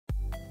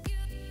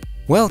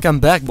Welcome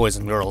back, boys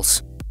and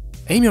girls.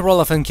 Amy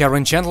Roloff and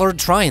Caryn Chandler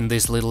trying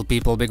this Little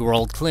People Big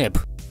World clip.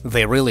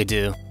 They really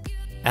do.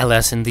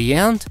 Alas, in the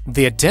end,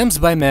 the attempts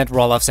by Matt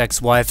Roloff's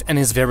ex-wife and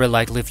his very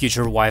likely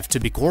future wife to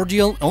be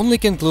cordial only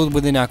conclude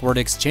with an awkward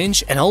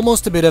exchange and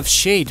almost a bit of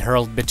shade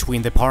hurled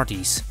between the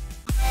parties.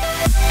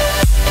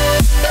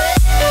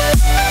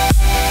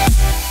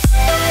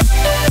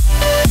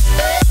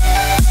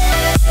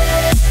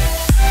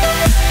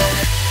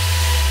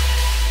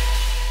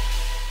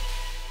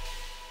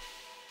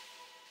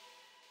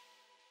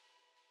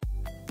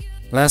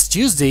 Last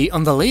Tuesday,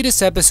 on the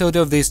latest episode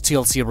of this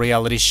TLC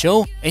reality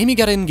show, Amy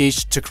got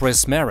engaged to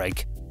Chris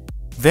Marek.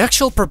 The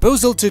actual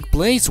proposal took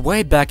place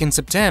way back in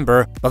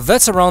September, but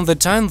that's around the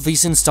time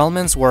these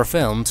installments were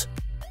filmed.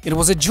 It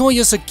was a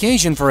joyous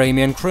occasion for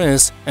Amy and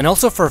Chris, and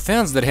also for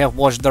fans that have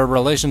watched their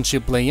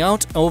relationship play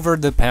out over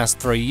the past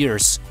 3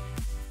 years.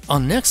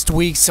 On next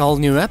week's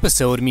all-new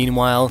episode,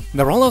 meanwhile,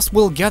 the Roloffs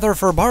will gather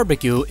for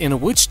barbecue,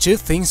 in which two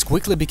things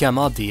quickly become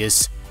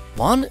obvious.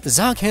 One,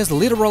 Zach has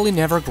literally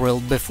never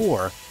grilled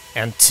before.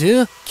 And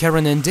two,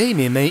 Caryn and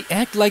Amy may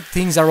act like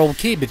things are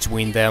okay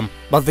between them,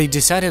 but they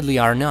decidedly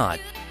are not.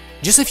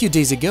 Just a few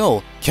days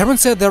ago, Caryn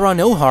said there are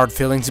no hard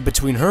feelings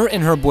between her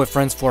and her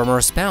boyfriend's former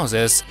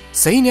spouses,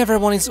 saying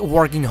everyone is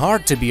working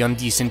hard to be on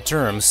decent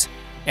terms.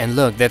 And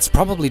look, that's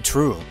probably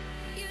true.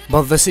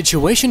 But the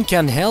situation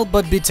can't help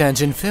but be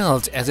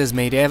tension-filled, as is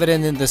made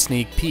evident in the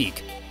sneak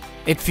peek.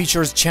 It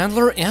features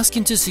Chandler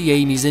asking to see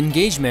Amy's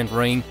engagement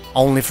ring,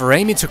 only for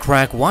Amy to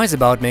crack wise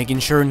about making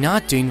sure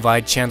not to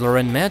invite Chandler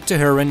and Matt to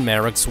her and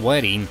Marek's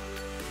wedding.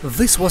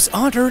 This was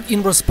uttered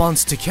in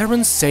response to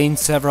Caryn saying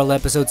several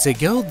episodes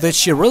ago that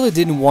she really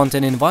didn't want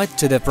an invite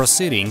to the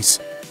proceedings.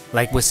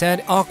 Like we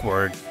said,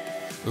 awkward.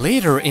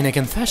 Later, in a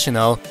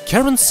confessional,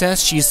 Caryn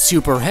says she's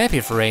super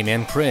happy for Amy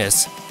and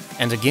Chris.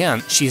 And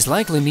again, she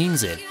likely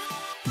means it.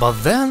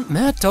 But then,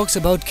 Matt talks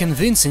about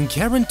convincing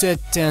Caryn to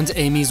attend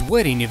Amy's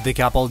wedding if the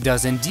couple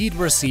does indeed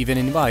receive an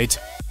invite,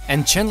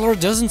 and Chandler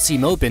doesn't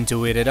seem open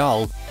to it at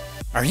all.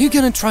 "Are you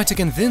gonna try to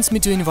convince me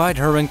to invite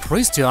her and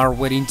Chris to our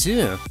wedding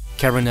too?"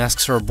 Caryn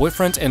asks her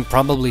boyfriend and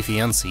probably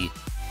fiancé.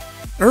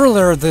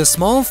 Earlier this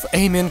month,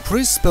 Amy and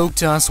Chris spoke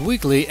to Us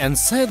Weekly and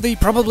said they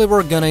probably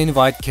were gonna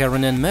invite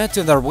Caryn and Matt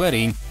to their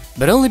wedding,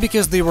 but only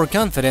because they were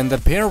confident the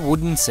pair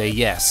wouldn't say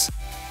yes.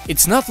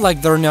 It's not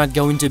like they're not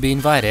going to be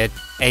invited,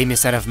 Amy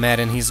said of Matt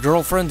and his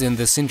girlfriend in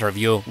this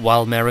interview,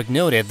 while Marek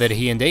noted that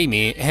he and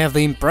Amy have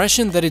the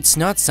impression that it's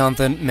not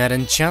something Matt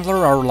and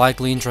Chandler are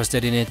likely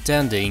interested in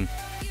attending.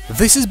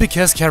 This is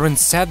because Caryn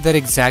said that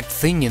exact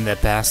thing in the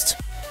past.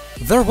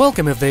 "They're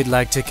welcome if they'd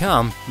like to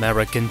come,"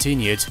 Marek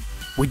continued.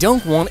 "We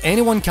don't want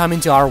anyone coming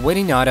to our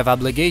wedding out of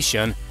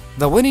obligation.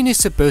 The wedding is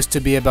supposed to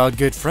be about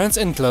good friends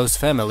and close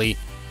family.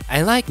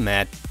 I like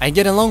Matt, I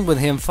get along with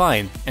him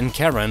fine, and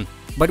Caryn.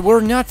 But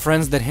we're not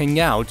friends that hang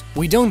out,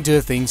 we don't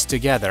do things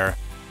together."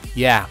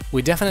 Yeah,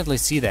 we definitely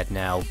see that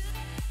now.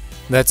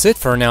 That's it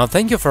for now,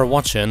 thank you for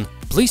watching,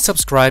 please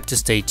subscribe to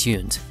stay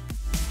tuned.